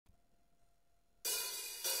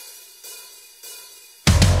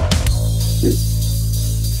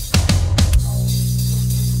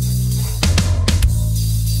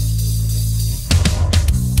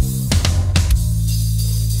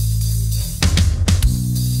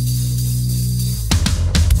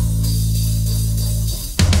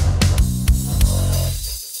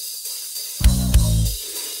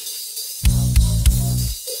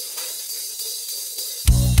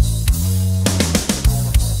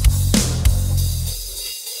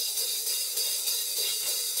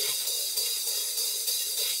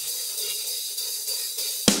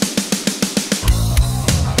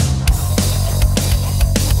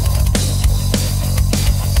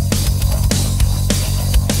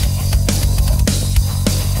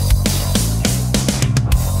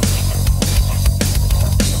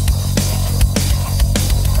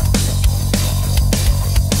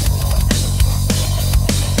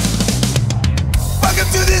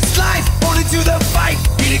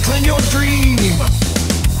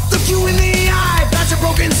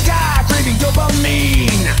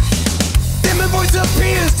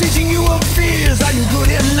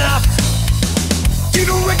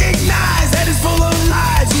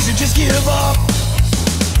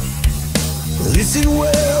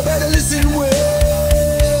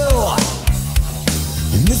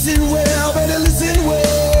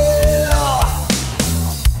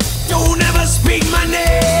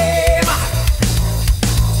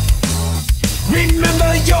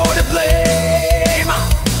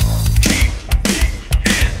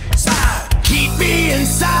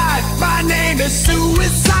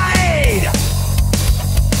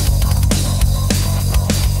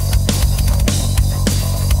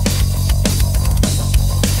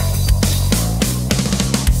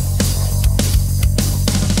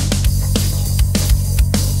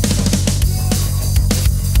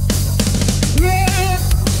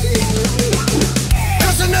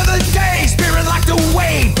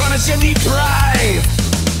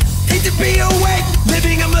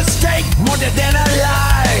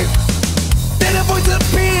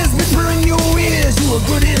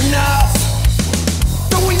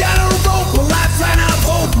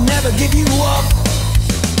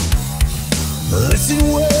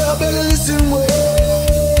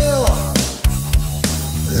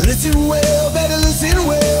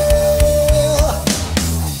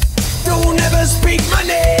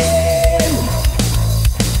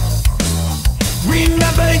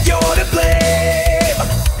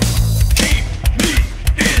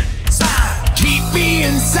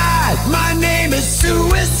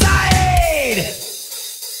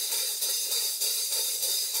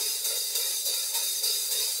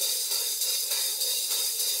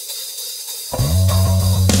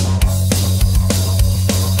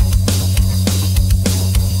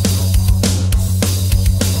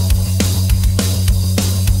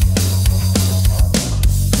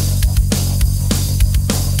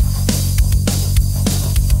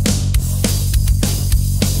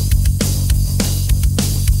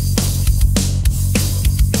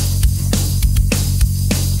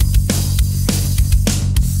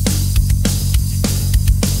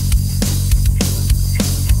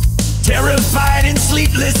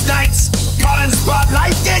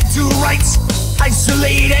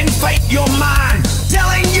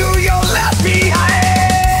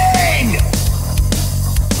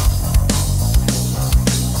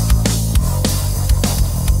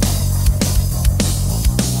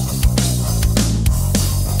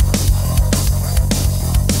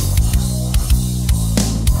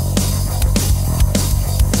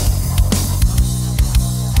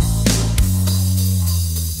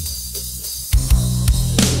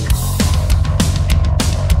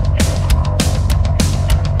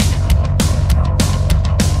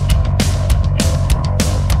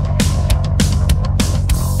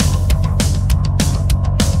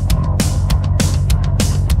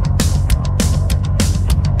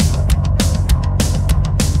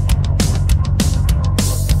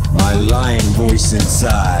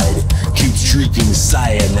Inside keeps shrieking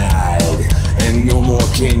cyanide, and no more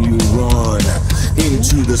can you run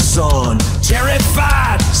into the sun.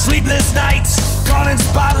 Terrified, sleepless nights, caught in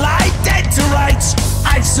spotlight, dead to rights.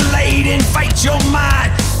 Isolate and fight your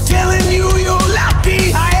mind, telling you you're left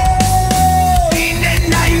behind. And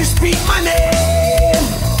now you speak my name,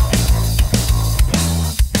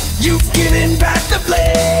 you've given back the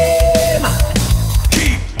blame.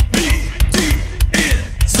 Keep me deep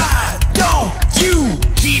inside, don't you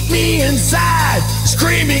keep me inside,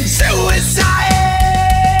 screaming suicide.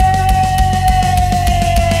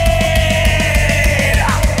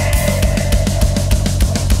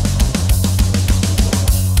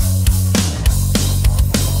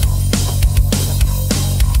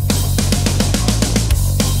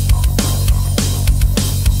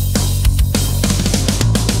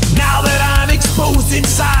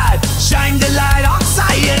 inside. Shine the light